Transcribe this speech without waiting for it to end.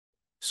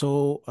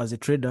So as a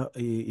trader,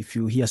 if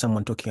you hear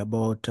someone talking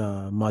about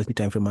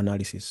multi-time frame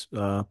analysis,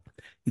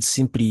 it's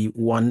simply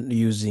one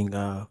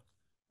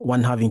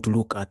having to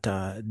look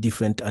at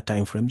different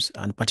time frames,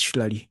 and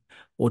particularly,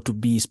 or to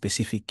be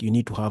specific, you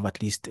need to have at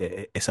least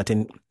a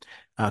certain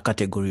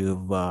category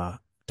of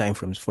time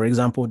frames. For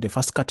example, the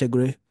first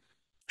category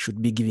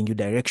should be giving you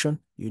direction.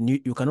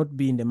 You cannot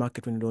be in the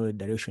market when you don't know the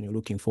direction you're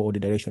looking for or the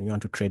direction you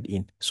want to trade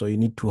in. So you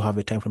need to have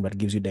a time frame that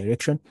gives you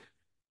direction.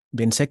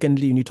 Then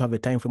secondly, you need to have a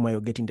time frame where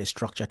you're getting the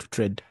structure to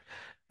trade.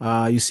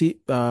 You see,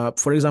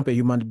 for example, a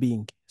human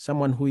being,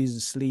 someone who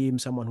is slim,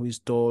 someone who is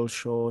tall,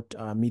 short,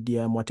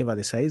 medium, whatever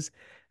the size,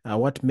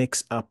 what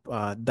makes up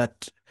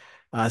that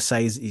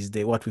size is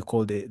the what we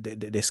call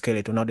the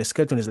skeleton. Now, the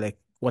skeleton is like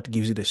what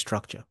gives you the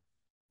structure.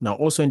 Now,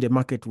 also in the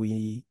market,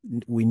 we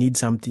need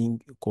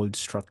something called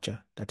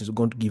structure that is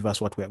going to give us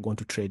what we are going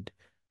to trade.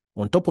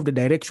 On top of the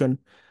direction,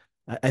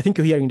 I think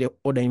you're hearing the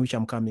order in which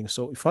I'm coming.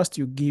 So first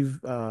you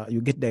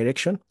get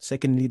direction.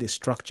 Secondly, the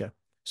structure.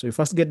 So you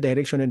first get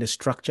direction and the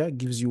structure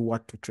gives you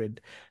what to trade.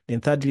 Then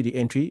thirdly, the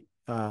entry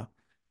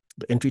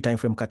time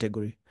frame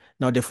category.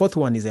 Now the fourth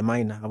one is a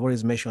minor. I've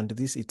always mentioned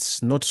this.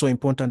 It's not so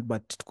important,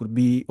 but it could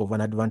be of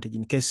an advantage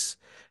in case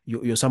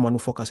you're someone who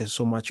focuses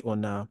so much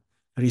on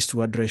risk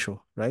reward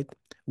ratio, right?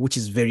 Which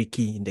is very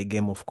key in the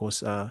game, of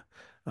course.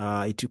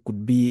 It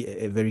could be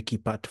a very key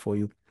part for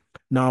you.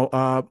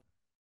 Now,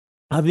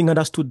 having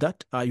understood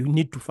that, you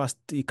need to first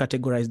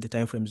categorize the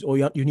timeframes, or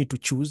you need to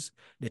choose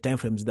the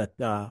timeframes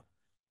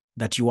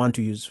that you want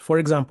to use. For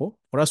example,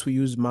 for us, we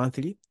use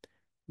monthly,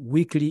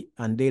 weekly,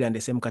 and daily in the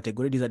same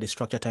category. These are the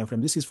structure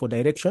timeframes. This is for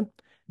direction.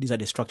 These are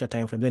the structure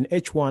timeframes. Then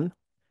H1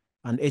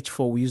 and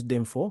H4, we use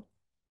them for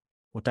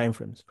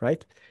timeframes,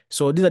 right?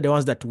 So these are the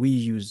ones that we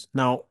use.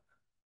 Now,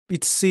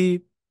 it's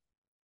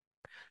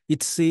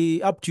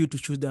up to you to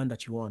choose the one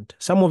that you want.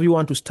 Some of you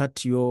want to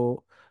start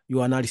your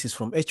analysis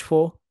from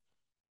H4.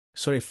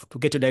 Sorry, to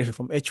get your direction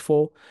from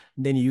H4,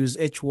 then you use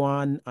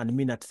H1 and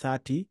min at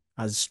 30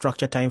 as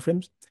structure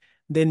timeframes.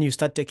 Then you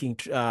start taking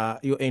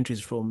your entries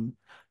from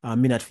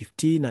min at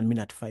 15 and min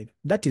at 5.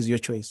 That is your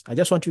choice. I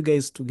just want you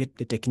guys to get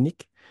the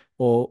technique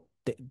or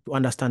to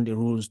understand the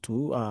rules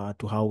to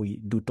how we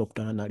do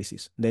top-down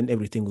analysis. Then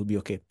everything will be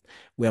okay.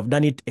 We have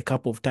done it a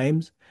couple of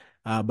times,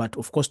 but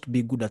of course, to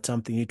be good at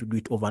something, you need to do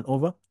it over and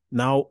over.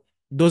 Now,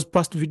 those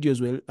past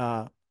videos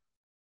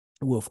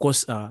will of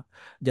course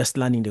just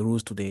learning the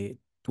rules to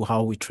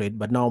how we trade.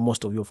 But now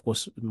most of you, of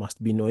course,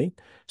 must be knowing.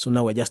 So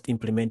now we're just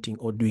implementing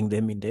or doing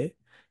them in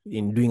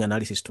doing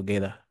analysis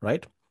together,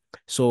 right?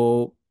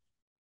 So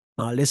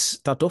let's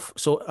start off.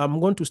 So I'm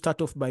going to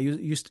start off by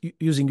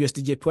using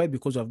USDJPY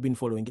because I've been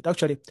following it.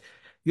 Actually,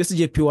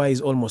 USDJPY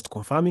is almost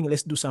confirming.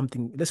 Let's do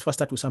something. Let's first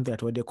start with something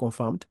that already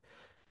confirmed.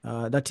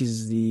 That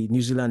is the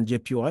New Zealand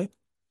JPY.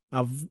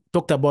 I've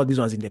talked about these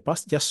ones in the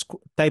past. Just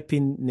type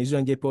in New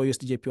Zealand JPY,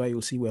 USDJPY,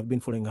 you'll see we have been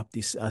following up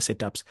these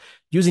setups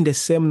using the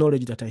same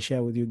knowledge that I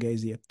share with you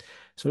guys here.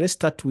 So let's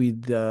start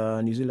with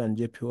New Zealand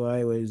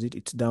JPY. Where is it?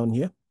 It's down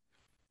here.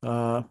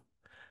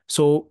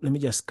 So let me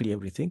just clear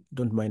everything.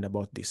 Don't mind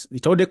about this.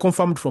 It's already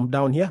confirmed from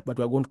down here, but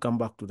we're going to come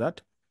back to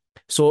that.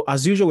 So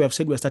as usual, we have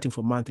said we're starting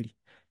from monthly.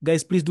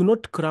 Guys, please do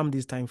not cram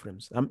these time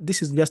frames.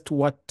 This is just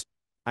what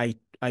I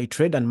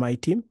trade and my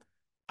team.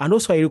 And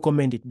also, I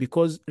recommend it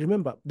because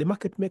remember, the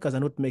market makers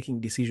are not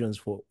making decisions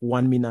for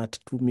 1 minute,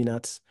 2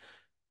 minutes,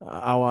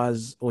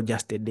 hours, or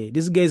just a day.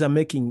 These guys are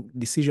making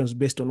decisions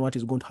based on what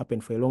is going to happen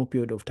for a long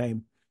period of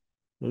time.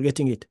 You're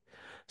getting it.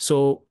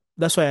 So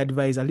that's why I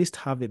advise at least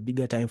have a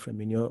bigger time frame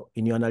in your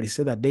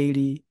analysis, either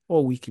daily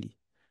or weekly.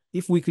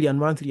 If weekly and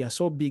monthly are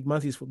so big,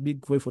 monthly is for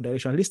big for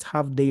direction, at least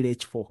have daily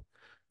H4,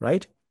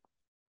 right?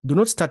 Do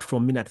not start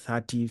from minute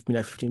 30,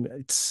 minute 15.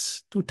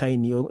 It's too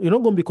tiny. You're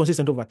not going to be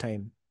consistent over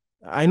time.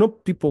 I know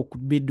people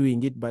could be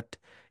doing it, but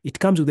it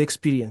comes with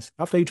experience.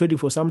 After you trade it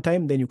for some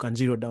time, then you can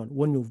zero down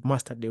when you've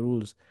mastered the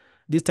rules.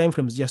 These time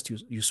frames just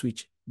you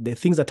switch. The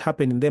things that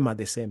happen in them are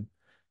the same,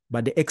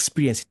 but the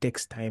experience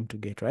takes time to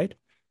get, right?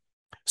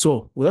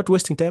 So without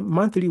wasting time,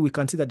 monthly, we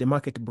can see that the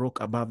market broke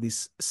above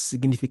this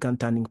significant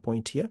turning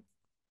point here.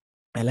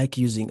 I like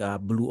using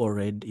blue or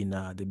red in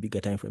the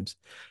bigger time frames.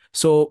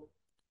 So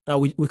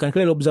we can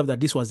clearly observe that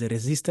this was a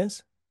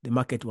resistance. The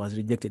market was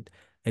rejected.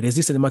 A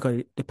resistance, the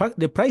market,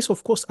 the price,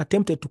 of course,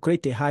 attempted to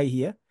create a high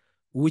here,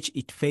 which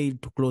it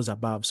failed to close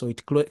above. So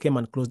it came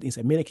and closed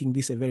inside, making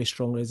this a very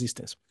strong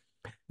resistance.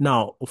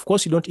 Now, of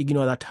course, you don't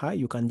ignore that high.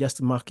 You can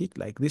just mark it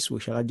like this.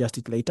 We shall adjust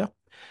it later.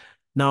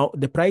 Now,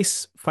 the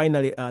price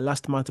finally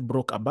last month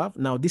broke above.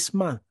 Now, this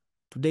month,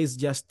 today is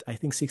just, I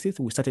think, 60th.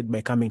 We started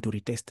by coming to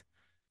retest.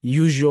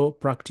 Usual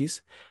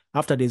practice.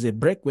 After there's a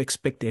break, we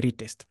expect a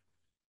retest.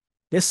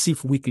 Let's see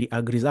if weekly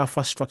agrees. Our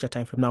first structure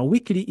time frame. Now,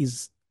 weekly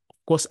is,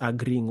 of course,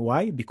 agreeing.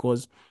 Why?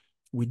 Because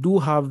we do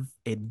have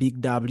a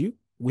big W.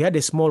 We had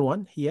a small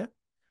one here,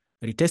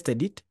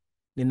 retested it,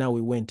 then now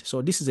we went.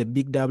 So this is a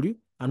big W.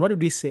 And what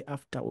did we say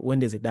after when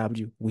there's a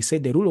W? We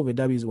said the rule of a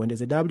W is when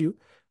there's a W,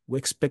 we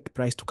expect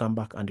price to come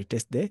back and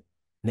retest the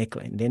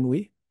neckline. Then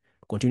we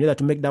continue that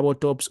to make double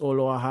tops or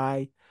lower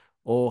high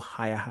or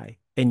higher high,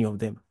 any of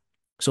them.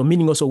 So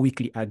meaning also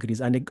weekly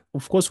agrees. And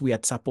of course, we are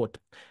at support.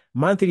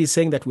 Monthly is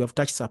saying that we have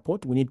touched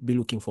support. We need to be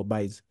looking for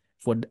buys.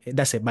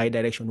 That's a buy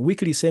direction.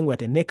 Weekly is saying we're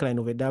at a neckline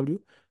of a W.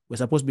 We're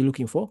supposed to be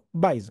looking for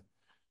buys.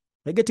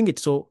 We're getting it.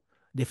 So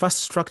the first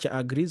structure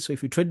agrees. So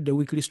if you trade the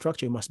weekly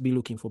structure, you must be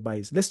looking for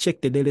buys. Let's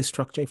check the daily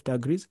structure if it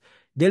agrees.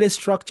 Daily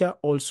structure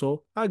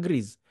also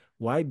agrees.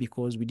 Why?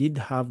 Because we did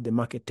have the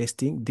market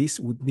testing this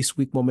with this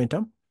weak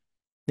momentum.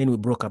 Then we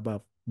broke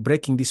above,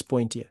 breaking this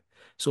point here.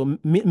 So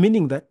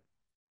meaning that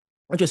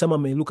actually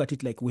someone may look at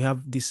it like we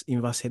have this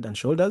inverse head and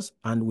shoulders,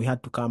 and we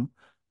had to come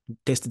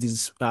test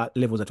these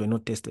levels that were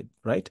not tested,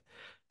 right?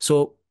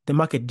 So the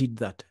market did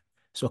that.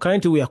 So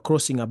currently we are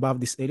crossing above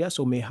this area,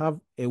 so we may have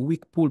a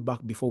weak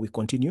pullback before we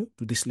continue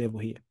to this level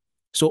here.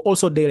 So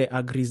also daily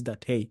agrees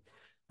that, hey,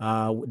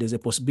 there's a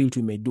possibility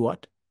we may do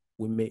what?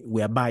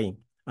 We are buying.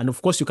 And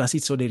of course, you can see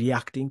it's already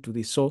reacting to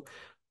this. So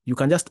you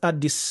can just add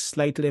this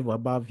slight level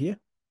above here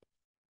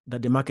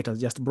that the market has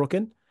just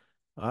broken,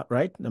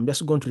 right? I'm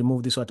just going to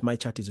remove this so that my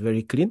chart is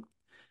very clean.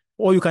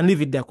 Or you can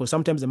leave it there because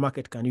sometimes the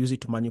market can use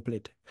it to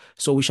manipulate.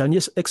 So we shall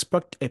just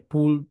expect a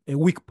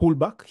weak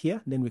pullback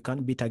here, then we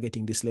can be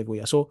targeting this level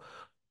here. So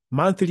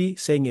monthly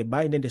saying a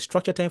buy, and then the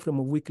structure time frame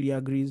of weekly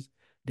agrees,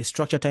 the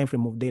structure time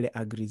frame of daily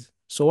agrees.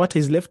 So what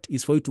is left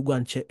is for you to go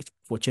and check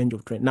for change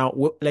of trend. Now,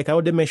 like I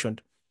already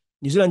mentioned,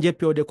 New Zealand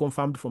JPY already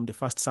confirmed from the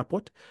first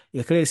support.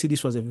 You clearly see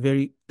this was a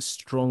very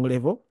strong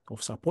level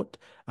of support,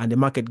 and the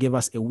market gave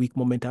us a weak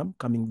momentum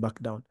coming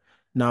back down.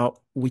 Now,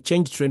 we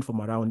changed trend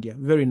from around here.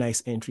 Very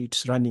nice entry.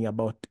 It's running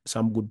about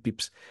some good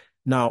pips.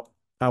 Now,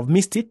 I've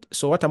missed it.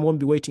 So what I'm going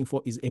to be waiting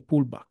for is a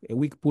pullback, a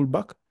weak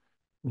pullback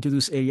into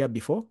this area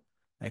before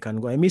I can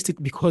go. I missed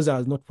it because I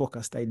was not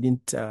focused. I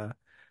didn't,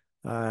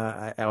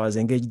 I was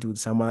engaged with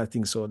some other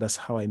things. So that's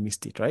how I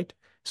missed it, right?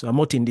 So I'm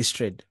not in this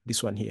trade,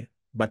 this one here.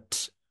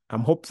 But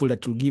I'm hopeful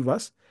that will give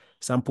us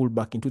some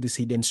pullback into this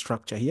hidden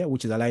structure here,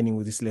 which is aligning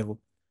with this level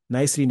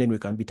nicely. And then we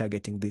can be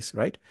targeting this,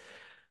 right?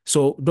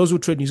 So those who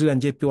trade New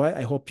Zealand JPY,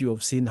 I hope you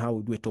have seen how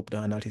we do a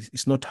top-down analysis.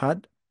 It's not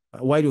hard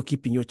while you're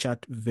keeping your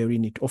chart very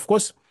neat. Of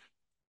course,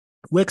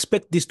 we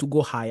expect this to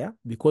go higher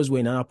because we're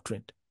in an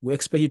uptrend. We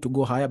expect it to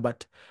go higher,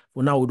 but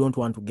for now, we don't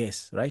want to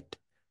guess, right?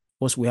 Of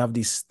course, we have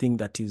this thing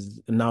that is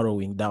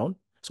narrowing down,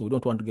 so we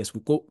don't want to guess.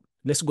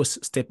 Let's go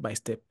step by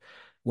step.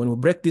 When we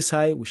break this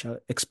high, we shall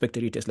expect a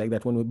retest like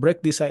that. When we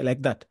break this high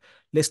like that,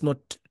 let's not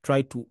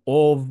try to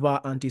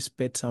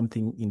over-anticipate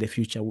something in the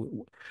future.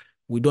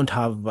 We don't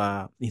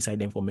have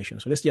inside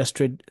information. So let's just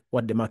trade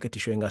what the market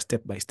is showing us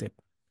step by step.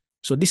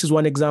 So this is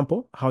one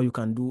example how you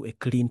can do a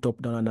clean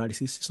top-down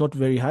analysis. It's not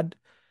very hard.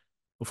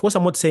 Of course,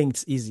 I'm not saying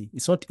it's easy.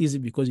 It's not easy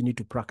because you need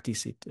to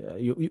practice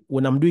it.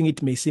 When I'm doing it,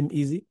 it may seem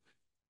easy,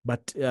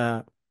 but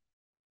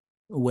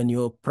when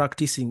you're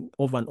practicing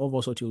over and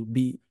over, so it will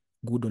be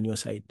good on your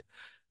side.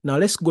 Now,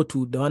 let's go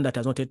to the one that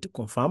has not yet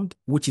confirmed,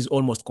 which is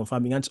almost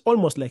confirming. And it's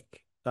almost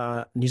like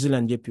New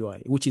Zealand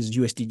JPY, which is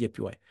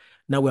USDJPY.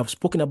 Now, we have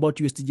spoken about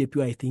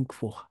USDJPY, I think,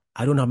 for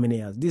I don't know how many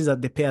years. These are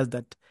the pairs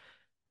that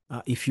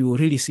if you're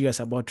really serious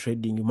about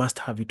trading, you must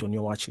have it on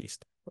your watch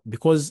list.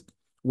 Because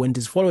when it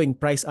is following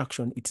price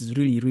action, it is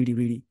really, really,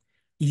 really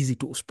easy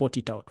to spot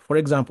it out. For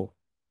example,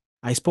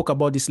 I spoke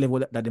about this level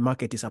that the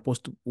market is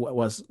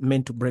was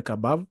meant to break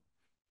above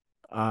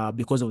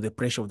because of the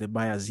pressure of the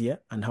buyers here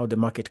and how the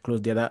market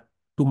closed the other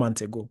 2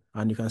 months ago.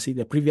 And you can see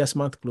the previous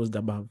month closed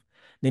above.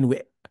 Then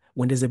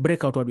when there's a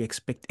breakout, what we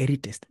expect, a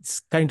retest. It's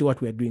kind of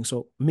what we are doing.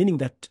 So meaning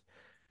that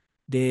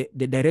the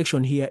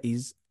direction here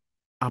is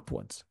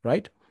upwards,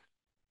 right?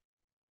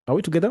 Are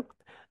we together?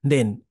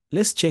 Then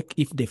let's check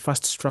if the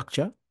first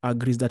structure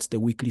agrees. That's the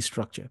weekly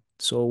structure.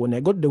 So when I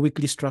got the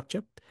weekly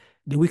structure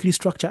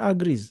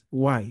agrees.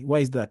 Why? Why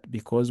is that?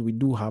 Because we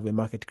do have a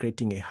market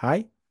creating a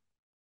high,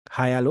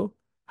 higher low,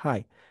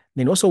 high.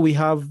 Then also we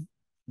have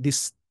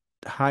this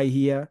high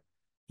here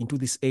into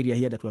this area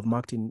here that we have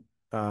marked in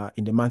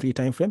the monthly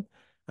time frame.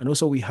 And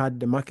also we had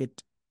the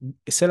market,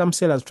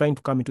 sellers trying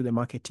to come into the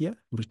market here,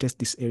 retest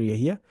this area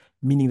here,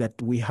 meaning that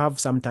we have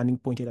some turning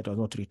point here that was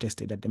not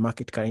retested, that the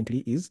market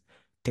currently is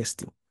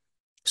testing.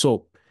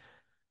 So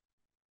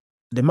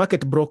the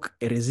market broke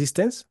a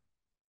resistance.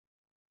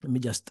 Let me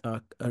just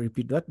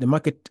repeat that. The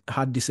market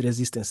had this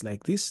resistance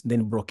like this,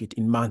 then broke it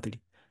in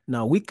monthly.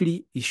 Now,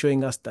 weekly is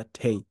showing us that,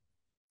 hey,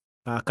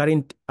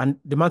 current, and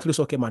the monthly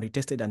also came and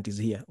retested and is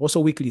here. Also,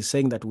 weekly is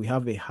saying that we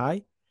have a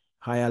high,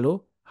 higher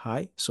low,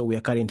 high. So we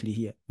are currently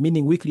here,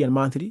 meaning weekly and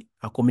monthly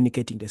are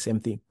communicating the same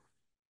thing.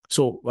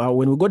 So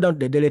when we go down to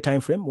the daily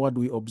time frame, what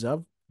do we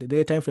observe? The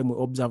daily time frame,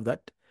 we observe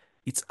that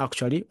it's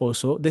actually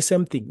also the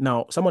same thing.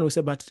 Now, someone will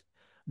say, but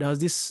there's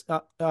this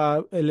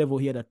a level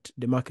here that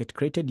the market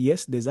created.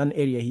 Yes, there's an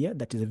area here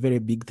that is a very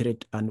big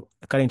threat, and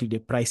currently the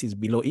price is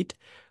below it,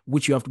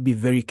 which you have to be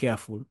very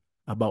careful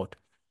about.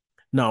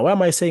 Now, why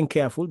am I saying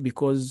careful?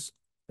 Because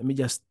let me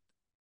just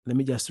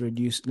remove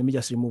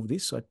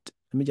this.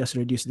 Let me just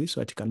reduce this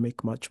so it can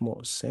make much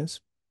more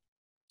sense.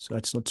 So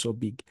it's not so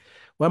big.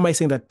 Why am I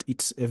saying that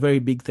it's a very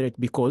big threat?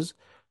 Because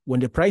when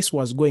the price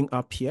was going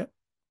up here,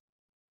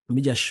 let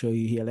me just show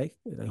you here. Like,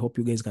 I hope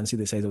you guys can see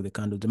the size of the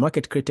candle. The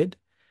market created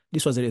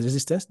This was a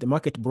resistance. The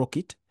market broke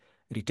it,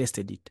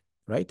 retested it,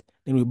 right?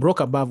 Then we broke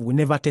above. We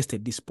never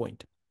tested this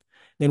point.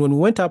 Then when we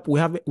went up, we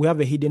have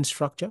a hidden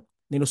structure.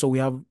 Then also we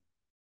have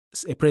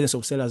a presence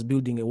of sellers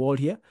building a wall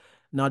here.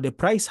 Now the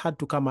price had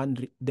to come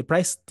and the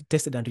price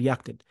tested and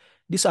reacted.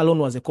 This alone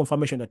was a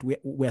confirmation that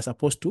we are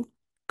supposed to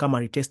come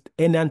and retest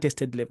any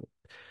untested level.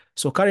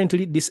 So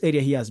currently this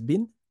area here has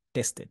been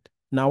tested.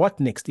 Now what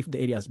next if the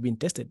area has been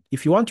tested?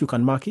 If you want, you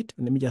can mark it.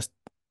 Let me just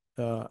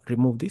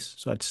remove this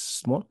so it's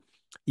small.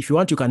 If you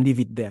want, you can leave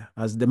it there,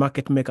 as the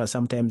market makers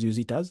sometimes use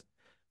it as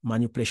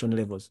manipulation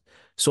levels.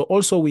 So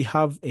also we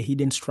have a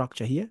hidden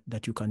structure here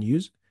that you can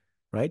use,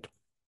 right?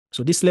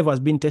 So this level has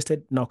been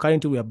tested. Now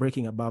currently we are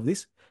breaking above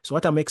this. So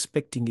what I'm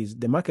expecting is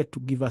the market to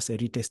give us a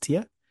retest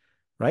here,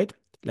 right?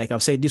 Like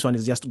I've said, this one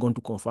is just going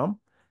to confirm.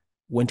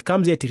 When it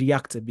comes here, it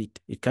reacts a bit.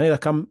 It can either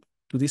come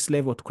to this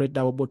level to create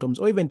double bottoms,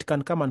 or even it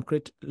can come and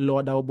create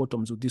lower double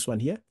bottoms with this one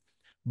here.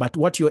 But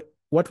what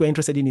we're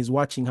interested in is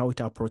watching how it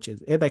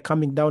approaches, either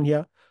coming down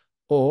here,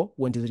 or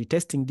when it is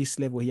retesting this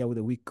level here with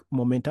a weak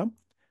momentum,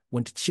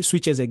 when it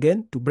switches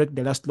again to break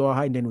the last lower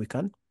high, then we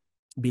can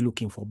be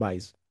looking for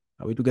buys.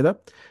 Are we together?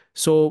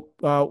 So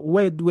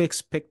where do we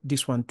expect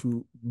this one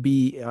to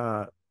be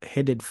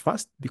headed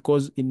first?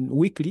 Because in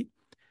weekly,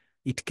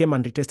 it came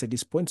and retested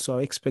this point, so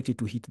I expect it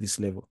to hit this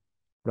level,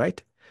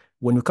 right?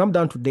 When we come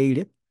down to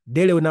daily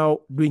we're now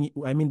doing,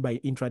 I mean by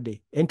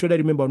intraday. Intraday,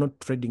 remember, we're not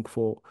trading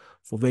for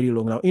very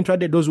long. Now,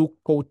 intraday, those who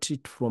quote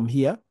it from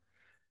here,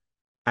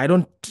 I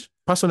don't,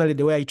 personally,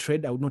 the way I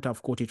trade, I would not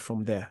have quoted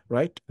from there,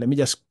 right? Let me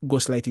just go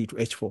slightly to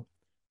H4.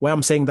 Why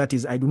I'm saying that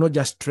is I do not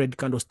just trade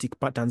candlestick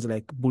patterns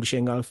like bullish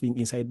engulfing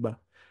inside bar.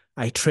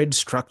 I trade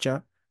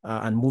structure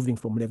and moving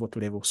from level to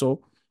level.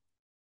 So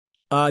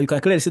you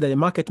can clearly see that the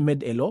market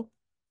made a low,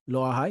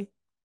 lower high.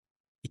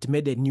 It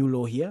made a new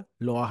low here,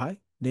 lower high,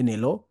 then a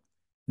low.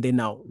 Then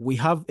now we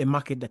have a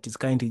market that is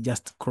currently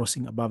just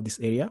crossing above this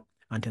area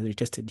and has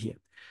retested here.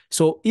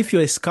 So if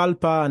you're a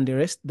scalper and the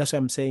rest, that's why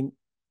I'm saying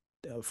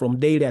from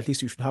daily, at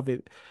least you should have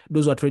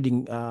those who are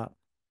trading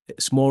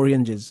small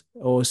ranges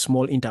or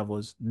small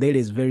intervals. Daily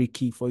is very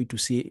key for you to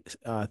see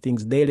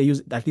things. Daily,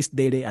 use at least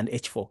daily and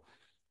H4.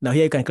 Now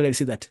here you can clearly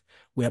see that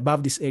we're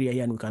above this area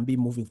here and we can be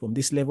moving from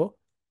this level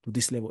to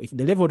this level. If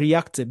the level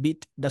reacts a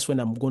bit, that's when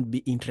I'm going to be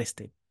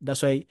interested.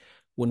 That's why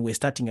when we're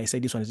starting, I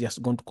said this one is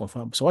just going to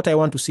confirm. So what I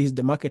want to see is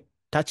the market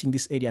touching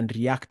this area and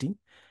reacting.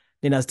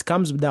 Then as it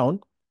comes down,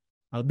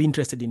 I'll be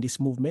interested in this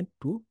movement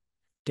to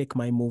take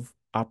my move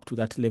up to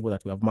that level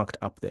that we have marked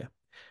up there.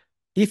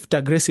 If it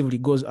aggressively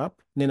goes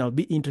up, then I'll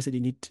be interested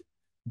in it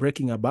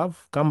breaking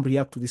above, come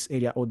react to this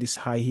area or this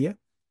high here.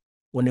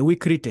 On a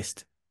weak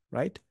retest,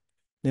 right?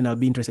 Then I'll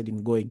be interested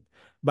in going.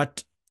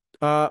 But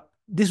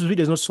this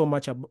video is not so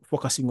much about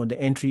focusing on the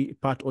entry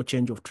part or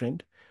change of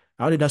trend.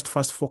 I wanted us to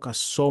first focus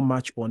so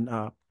much on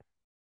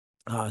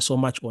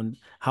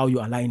how you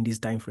align these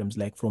time frames,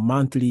 like from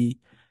monthly,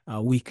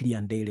 weekly,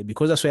 and daily,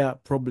 because that's where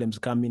problems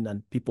come in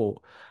and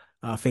people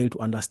fail to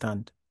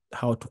understand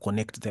how to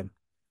connect them.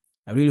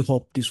 I really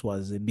hope this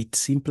was a bit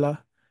simpler,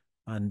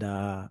 and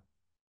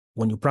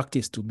when you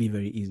practice, to be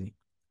very easy.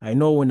 I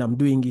know when I'm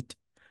doing it,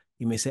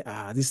 you may say,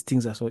 these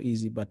things are so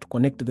easy, but to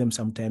connect them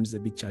sometimes is a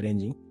bit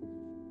challenging.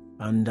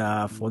 And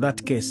for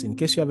that case, in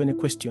case you have any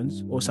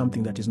questions or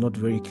something that is not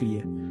very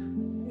clear,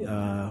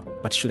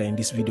 particularly in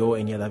this video or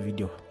any other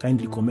video,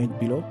 kindly comment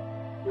below.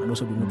 And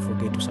also do not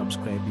forget to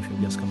subscribe if you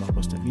just come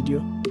across the video,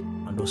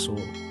 and also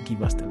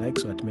give us the like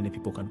so that many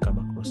people can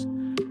come across.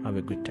 Have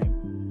a great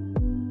time.